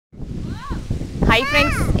Hi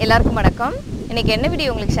friends, எல்லாருக்கும் வணக்கம். இன்னைக்கு என்ன வீடியோ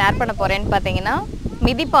உங்களுக்கு ஷேர் பண்ண போறேன்னு பாத்தீங்கன்னா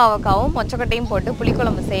மிதி பாவக்காவும் மொச்சக்கொட்டையும் போட்டு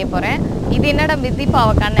புளிக்குழம்பு செய்ய போறேன். இது என்னடா மிதி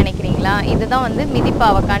பாவக்கான்னு நினைக்கிறீங்களா? இதுதான் வந்து மிதி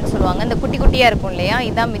பாவக்கான்னு சொல்லுவாங்க. இந்த குட்டி குட்டியா இருக்கும் இல்லையா?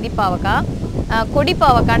 இதான் மிதி பாவக்கா. கொடி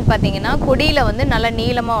பாவக்கான்னு பாத்தீங்கன்னா கொடியில வந்து நல்ல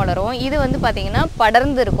நீளமா வளரும். இது வந்து பாத்தீங்கன்னா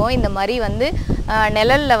படர்ந்து இருக்கும். இந்த மாதிரி வந்து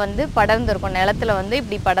நிழல்ல வந்து படர்ந்து இருக்கும். நிலத்துல வந்து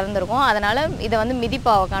இப்படி படர்ந்து இருக்கும். அதனால இதை வந்து மிதி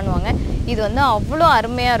பாவக்கான்னுவாங்க. இது வந்து அவ்வளோ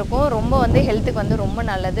அருமையா இருக்கும். ரொம்ப வந்து ஹெல்த்துக்கு வந்து ரொம்ப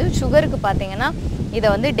நல்லது. சுகருக்கு பாத்தீங்கன்னா இதை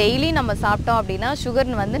வந்து டெய்லி நம்ம சாப்பிட்டோம் அப்படின்னா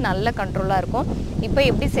சுகர் வந்து நல்ல கண்ட்ரோலாக இருக்கும். இப்போ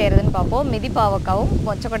எப்படி செய்கிறதுன்னு பார்ப்போம். மிதி பாவக்காவும்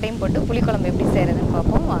மொச்சக்கொட்டையும் போட்டு புளிக்குழம்பு எப்படி செய்கிறதுன்னு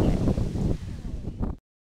பார்ப்போம் வாங்க.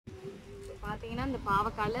 பார்த்தீங்கன்னா இந்த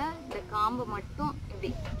பாவக்காயில் இந்த காம்பு மட்டும் இப்படி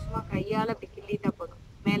சும்மா கையால் இப்படி கிள்ளிட்டா போதும்.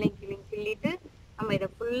 மேலே கிள்ளிட்டு நம்ம இதை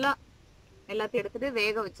ஃபுல்லாக எல்லாத்தையும் எடுத்துட்டு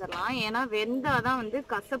வேக வச்சிடலாம். ஏன்னா வெந்தாதான் வந்து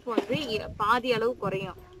கசப்பு வந்து பாதி அளவு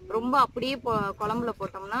குறையும். ரொம்ப அப்படியே குழம்புல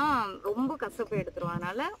போட்டோம்னா ரொம்ப கசப்பு எடுத்துரும்.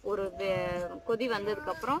 அதனால ஒரு கொதி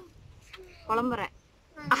வந்ததுக்கு அப்புறம் குழம்புறேன்.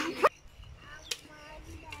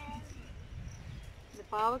 இந்த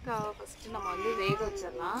பாவக்காவை ஃபர்ஸ்ட் நம்ம வந்து வேக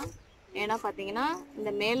வச்சிடலாம். ஏன்னா பாத்தீங்கன்னா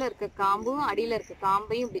இந்த மேல இருக்க காம்பும் அடியில இருக்க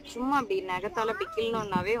காம்பையும் இப்படி சும்மா அப்படி நகத்தால அப்படி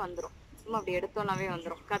கிள்ளணும்னாவே வந்துடும். சும்மா அப்படி எடுத்தோம்னாவே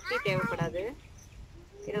வந்துடும். கத்தி தேவைப்படாது.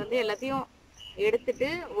 இதை வந்து எல்லாத்தையும் எடுத்துட்டு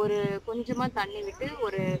ஒரு கொஞ்சமா தண்ணி விட்டு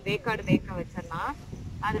ஒரு வேக்காடு வேக வச்சிடலாம்.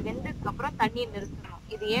 அது வெந்ததுக்கு அப்புறம் தண்ணியை நிறுத்தணும்.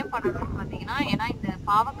 இது ஏன் பண்ணணும்னு பாத்தீங்கன்னா ஏன்னா இந்த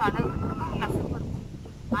பாவக்கால ரொம்ப கசப்பு இருக்கும்.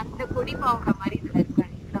 அந்த கொடி பாவக்காய் மாதிரி இதுல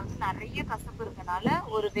இருக்காது. இதுல வந்து நிறைய கசப்பு இருக்கனால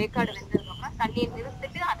ஒரு வேக்காடு வெந்ததுக்கு அப்புறம் தண்ணியை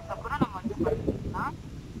நிறுத்திட்டு அதுக்கப்புறம் நம்ம வந்து பண்ணிக்கலாம்.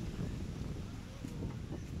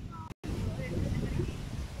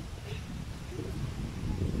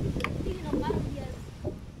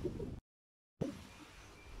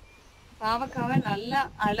 பாவக்காவை நல்லா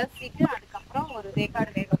அலசிட்டு அதுக்கப்புறம் ஒரு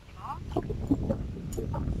வேக்காடு வேக வைக்கணும்.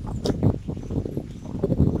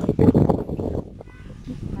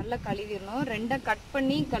 நல்லா கழுவிடணும். ரெண்டா கட்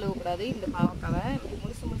பண்ணி கழுவக்கூடாது. இந்த பாவக்காவை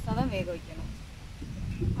முழுசு முழுசா தான் வேக வைக்கணும்.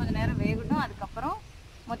 கொஞ்ச நேரம் வேகட்டும். அதுக்கப்புறம்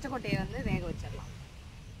மொச்சக்கொட்டையை வந்து வேக வச்சிடலாம்.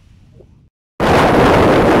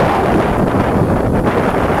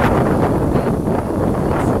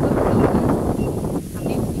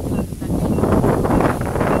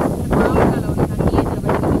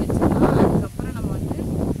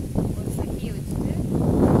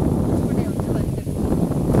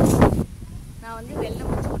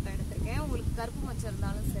 கருப்பு மொச்சை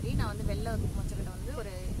இருந்தாலும் சரி, நான் வந்து வெள்ளை மொச்சக்கொட்டை வந்து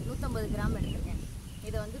ஒரு 150 கிராம் எடுத்திருக்கேன்.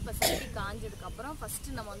 இதை வந்து இப்போ சட்டி காஞ்சதுக்கப்புறம்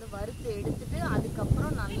ஃபஸ்ட்டு நம்ம வந்து வறுத்து எடுத்துட்டு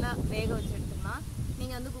அதுக்கப்புறம் நல்லா வேக வச்சு எடுத்துக்கலாம்.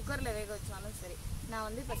 நீங்கள் வந்து குக்கரில் வேக வச்சாலும் சரி. நான்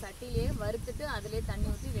வந்து இப்போ சட்டிலேயே வறுத்துட்டு அதிலே தண்ணி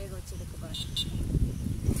ஊற்றி வேக வச்சு எடுக்க போகிறேன்.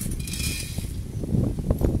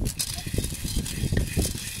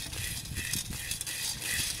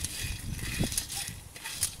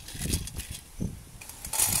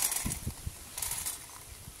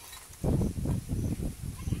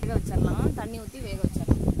 வச்சிடலாம். தண்ணி ஊற்றி வேக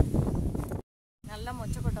வச்சிடலாம். நல்லா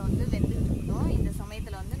மொச்சக்கொட்டை வந்து வெந்துட்டு இருக்கணும். இந்த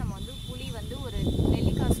சமயத்தில் வந்து நம்ம வந்து புளி வந்து ஒரு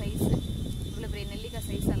நெல்லிக்காய் சைஸ், இவ்வளோ பெரிய நெல்லிக்காய்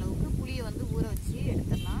சைஸ் அளவுக்கு புளியை வந்து ஊற வச்சு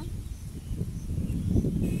எடுத்துடலாம்.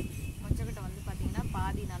 மொச்சக்கொட்டை வந்து பார்த்தீங்கன்னா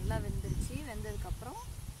பாதி நல்லா வெந்துருச்சு. வெந்ததுக்கப்புறம்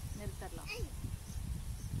நிறுத்திடலாம்.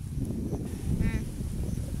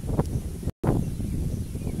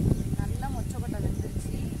 நல்லா மொச்சக்கொட்டை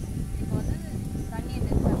வெந்துருச்சு. இப்போ வந்து தண்ணியை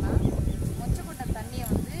நிறுத்திடலாம். மொச்சக்கொட்டை தண்ணியை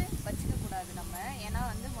வந்து வச்சுக்கக்கூடாது நம்ம. ஏன்னா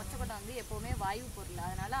வந்து மொச்சக்கொட்டை வந்து எப்போவுமே வாயு பொருள்.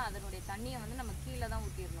 அதனால அதனுடைய தண்ணியை வந்து நம்ம கீழே தான்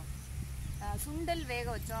ஊற்றிடணும். சுண்டல் வேக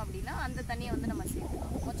வச்சோம் அப்படின்னா அந்த தண்ணியை வந்து நம்ம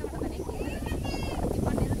சேர்க்கணும். மொச்சக்கொட்டை தண்ணியை கீழே.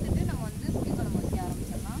 இப்போ நிறுத்திட்டு நம்ம வந்து புளிக்குழம்பு வைக்க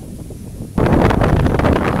ஆரம்பிச்சிடலாம்.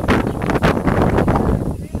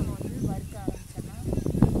 நம்ம வந்து வறுக்க ஆரம்பிச்சிடலாம்.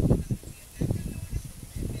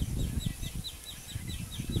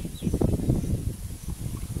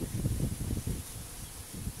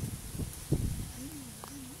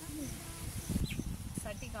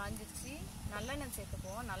 சட்டி காஞ்சிருச்சு. நல்லெண்ணெய்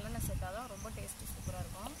சேர்த்துக்குவோம். நல்லெண்ணெய் சேர்த்தாதான் ரொம்ப டேஸ்ட்டு சூப்பராக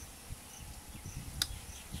இருக்கும்.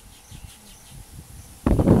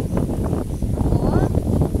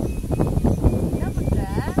 என்ன பண்ற?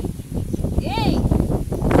 ஏய்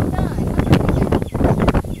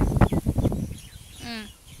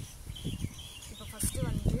இப்போ ஃபஸ்ட்டு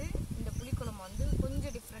வந்து இந்த புளிக்குழம்பு வந்து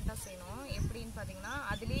கொஞ்சம் டிஃப்ரெண்ட்டாக செய்யணும். எப்படின்னு பார்த்தீங்கன்னா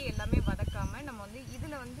அதுலேயே எல்லாமே வதக்காமல் நம்ம வந்து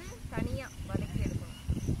இதில் வந்து தனியாக வதக்கி எடுக்கணும்.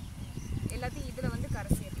 எல்லாத்தையும் இதில் வந்து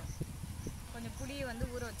கரைச்சி எடுக்கணும். கொஞ்சம் புளியை வந்து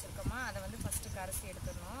ஊற வச்சுருக்கோமா அதை வந்து ஃபஸ்ட்டு கரைச்சி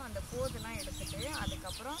எடுத்துடணும். அந்த கோதெல்லாம் எடுத்துட்டு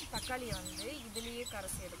அதுக்கப்புறம் தக்காளியை வந்து இதுலேயே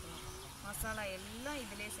கரைச்சி எடுக்கணும். மசாலா எல்லாம்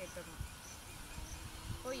இதிலே சேர்த்துடணும்.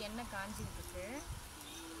 இப்போ எண்ணெய் காஞ்சிக்கிட்டு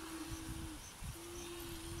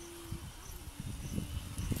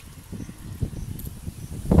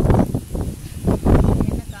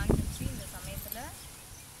எண்ணெய் காஞ்சிருச்சு. இந்த சமயத்தில்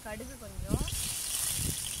கடுகு கொஞ்சம்,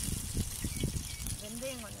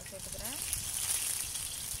 வெந்தயம் கொஞ்சம் சேர்த்துக்கிறேன்.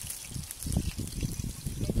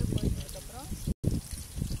 சேர்த்து பொரிச்சதுக்கப்புறம்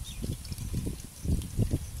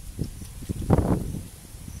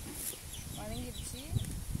வதங்கிடுச்சு.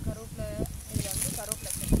 கருவேப்பிலை, இதில் வந்து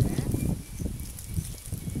கருவேப்பிலை சேர்த்துக்கிறேன்.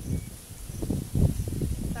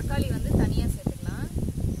 தக்காளி வந்து தனியாக சேர்த்துக்கலாம்.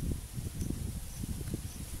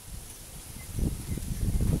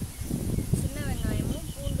 சின்ன வெங்காயமும்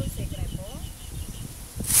பூண்டும் சேர்க்குறேன். இப்போது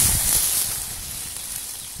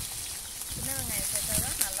சின்ன வெங்காயம் சேர்த்தா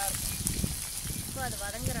தான் நல்லாயிருக்கும். இப்போ அது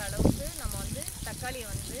வதங்குற அளவுக்கு நம்ம வந்து தக்காளியை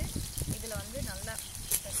வந்து இதில் வந்து நல்லா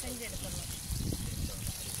பிசைஞ்சு எடுத்துடணும்.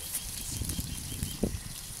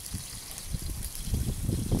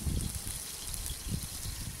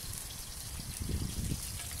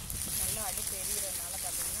 நல்லா அடுப்பு எரிகிறதுனால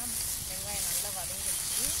பார்த்தீங்கன்னா வெங்காயம் நல்லா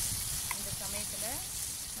வதங்கிடுச்சு. இந்த சமயத்தில்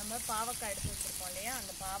நம்ம பாவக்காய் எடுத்து வச்சுருக்கோம் இல்லையா,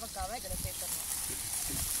 அந்த பாவக்காவை இதில் சேர்த்துடணும்.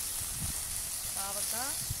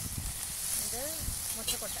 பாவக்காய், இந்த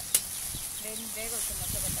மொச்சக்கொட்டை, வேக வச்ச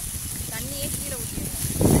மொச்சக்கொட்டை தண்ணியே கீழே ஊற்றிடணும்,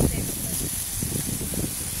 சேர்க்கக்கூடாது.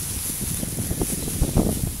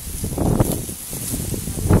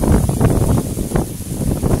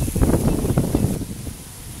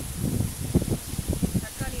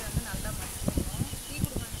 தக்காளி வந்து நல்லா மசிக்கணும். டீ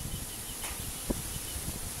கொடுங்க.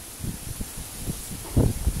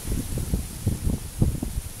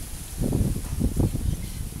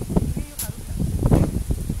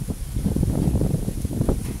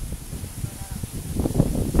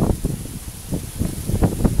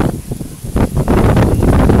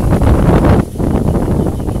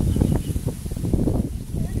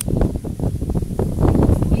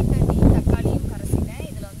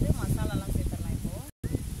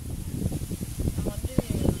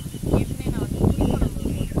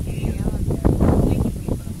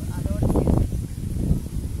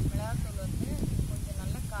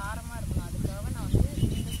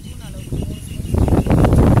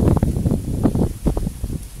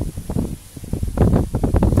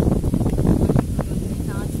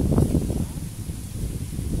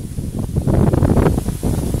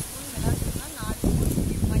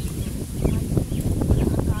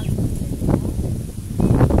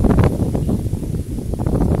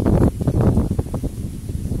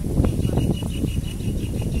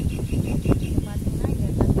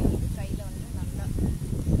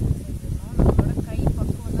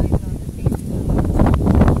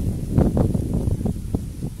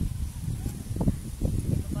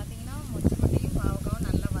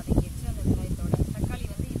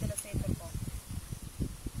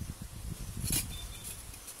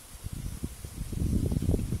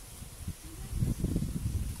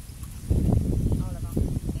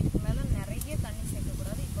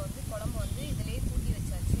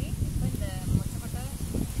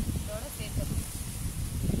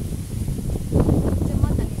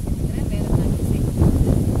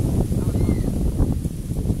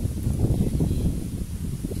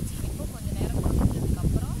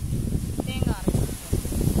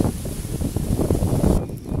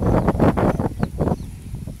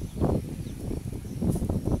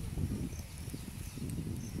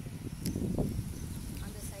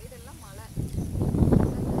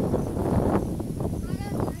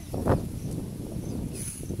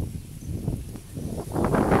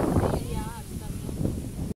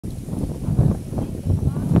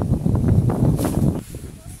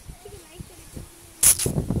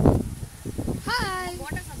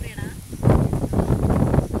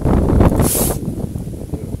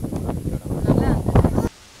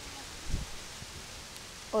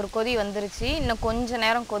 ஒரு கொதி வந்துருச்சு. இன்னும் கொஞ்ச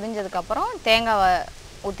நேரம் கொதிஞ்சதுக்கப்புறம் தேங்காவை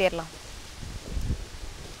ஊற்றிடலாம்.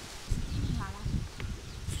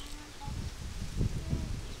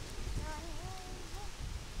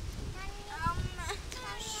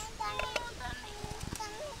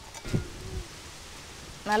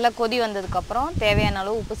 நல்லா கொதி வந்ததுக்கப்புறம் தேவையான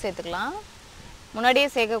அளவு உப்பு சேர்த்துக்கலாம். முன்னாடியே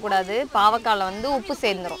சேர்க்கக்கூடாது, பாவக்காயில் வந்து உப்பு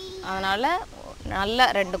சேர்ந்துடும். அதனால் நல்லா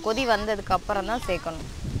 2 கொதி வந்ததுக்கப்புறம் தான் சேர்க்கணும்.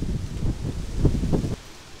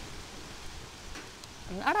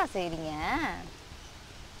 என்னடா செய்றீங்க?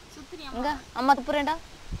 இங்க அம்மா துப்புறேன்டா,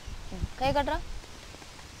 கை காட்டுறா.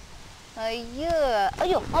 ஐயோ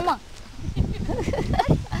ஐயோ ஆமா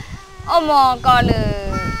ஆமா காலு.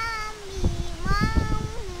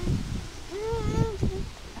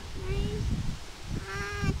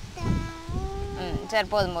 சரி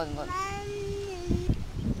போதும் போதும் போதும்.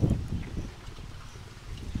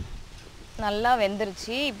 நல்லா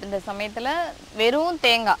வெந்துருச்சு. இப்போ இந்த சமயத்தில் வெறும்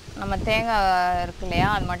தேங்காய், நம்ம தேங்காய் இருக்கு இல்லையா,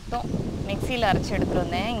 அது மட்டும் மிக்சியில் அரைச்சி எடுத்துகிட்டு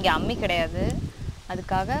வந்தேன். இங்கே அம்மி கிடையாது,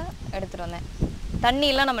 அதுக்காக எடுத்துகிட்டு வந்தேன்.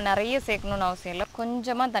 தண்ணியெலாம் நம்ம நிறைய சேர்க்கணுன்னு அவசியம் இல்லை,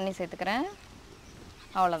 கொஞ்சமாக தண்ணி சேர்த்துக்கிறேன்,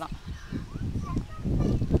 அவ்வளோதான்.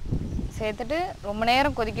 சேர்த்துட்டு ரொம்ப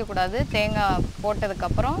நேரம் கொதிக்கக்கூடாது. தேங்காய்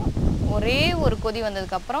போட்டதுக்கப்புறம் ஒரே ஒரு கொதி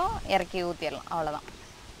வந்ததுக்கப்புறம் இறக்கி ஊற்றிடலாம். அவ்வளோதான்.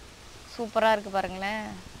 சூப்பராக இருக்குது பாருங்களேன்.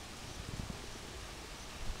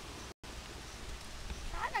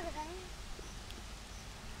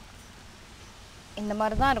 இந்த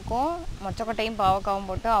மாதிரி தான் இருக்கும். மொச்சக்கொட்டையும் பாவக்காவும்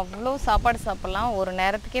போட்டு அவ்வளோ சாப்பாடு சாப்பிட்லாம். ஒரு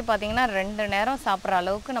நேரத்துக்கே பார்த்தீங்கன்னா 2 நேரம் சாப்பிட்ற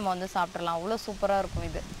அளவுக்கு நம்ம வந்து சாப்பிட்றலாம். அவ்வளோ சூப்பராக இருக்கும்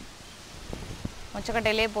இது.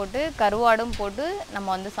 மொச்சக்கொட்டையிலே போட்டு கருவாடும் போட்டு நம்ம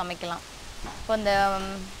வந்து சமைக்கலாம். இப்போ இந்த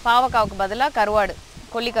பாவக்காவுக்கு பதிலாக கருவாடு,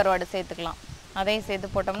 கொல்லி கருவாடு சேர்த்துக்கலாம். அதையும்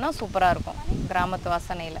சேர்த்து போட்டோம்னா சூப்பராக இருக்கும் கிராமத்து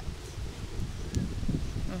வாசனையில்.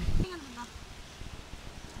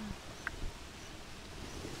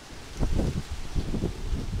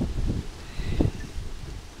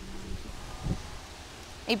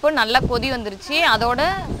 இப்போ நல்லா கொதி வந்துருச்சு. அதோட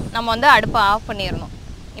நம்ம வந்து அடுப்பை ஆஃப் பண்ணிடணும்.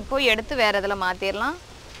 இப்போ எடுத்து வேறு இதில் மாற்றிடலாம்.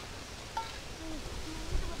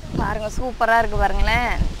 பாருங்கள், சூப்பராக இருக்குது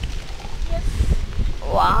பாருங்களேன்.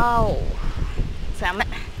 வாவ், செம.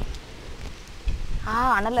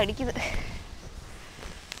 அனல் அடிக்குது.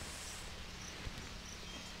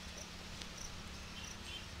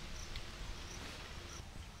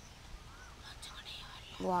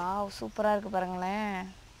 வாவ், சூப்பராக இருக்குது பாருங்களேன்.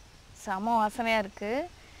 செம வாசனையாக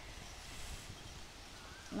இருக்குது.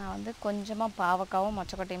 நான் வந்து கொஞ்சமாக பாவக்காவும்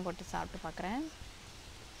மொச்சக்கொட்டையும் போட்டு சாப்பிட்டு பார்க்குறேன்.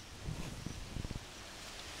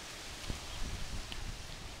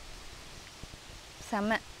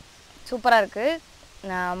 செம்ம சூப்பராக இருக்குது.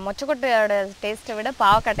 நான் மொச்சக்கொட்டையோட டேஸ்ட்டை விட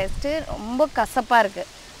பாவக்காய் டேஸ்ட்டு ரொம்ப கசப்பாக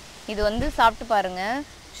இருக்குது. இது வந்து சாப்பிட்டு பாருங்கள்.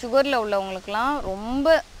 சுகரில் உள்ளவங்களுக்கெலாம்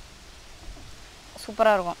ரொம்ப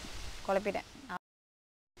சூப்பராக இருக்கும். குழப்பிட்டேன்.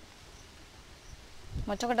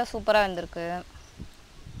 மொச்சக்கொட்டை சூப்பராக வந்திருக்கு.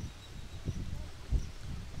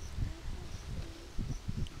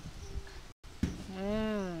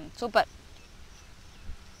 சூப்பர்.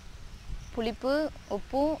 புளிப்பு,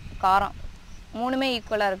 உப்பு, காரம் 3மே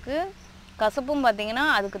ஈக்குவலாக இருக்குது. கசப்பும் பார்த்திங்கன்னா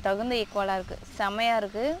அதுக்கு தகுந்த ஈக்குவலாக இருக்குது. செம்மையாக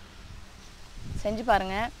இருக்குது. செஞ்சு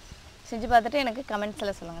பாருங்கள். செஞ்சு பார்த்துட்டு எனக்கு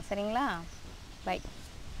கமெண்ட்ஸில் சொல்லுங்கள். சரிங்களா? பை.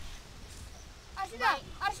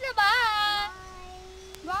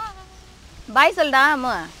 பாய் சொல்லுடா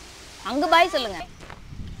அம்மா. அங்கே பாய் சொல்லுங்கள்.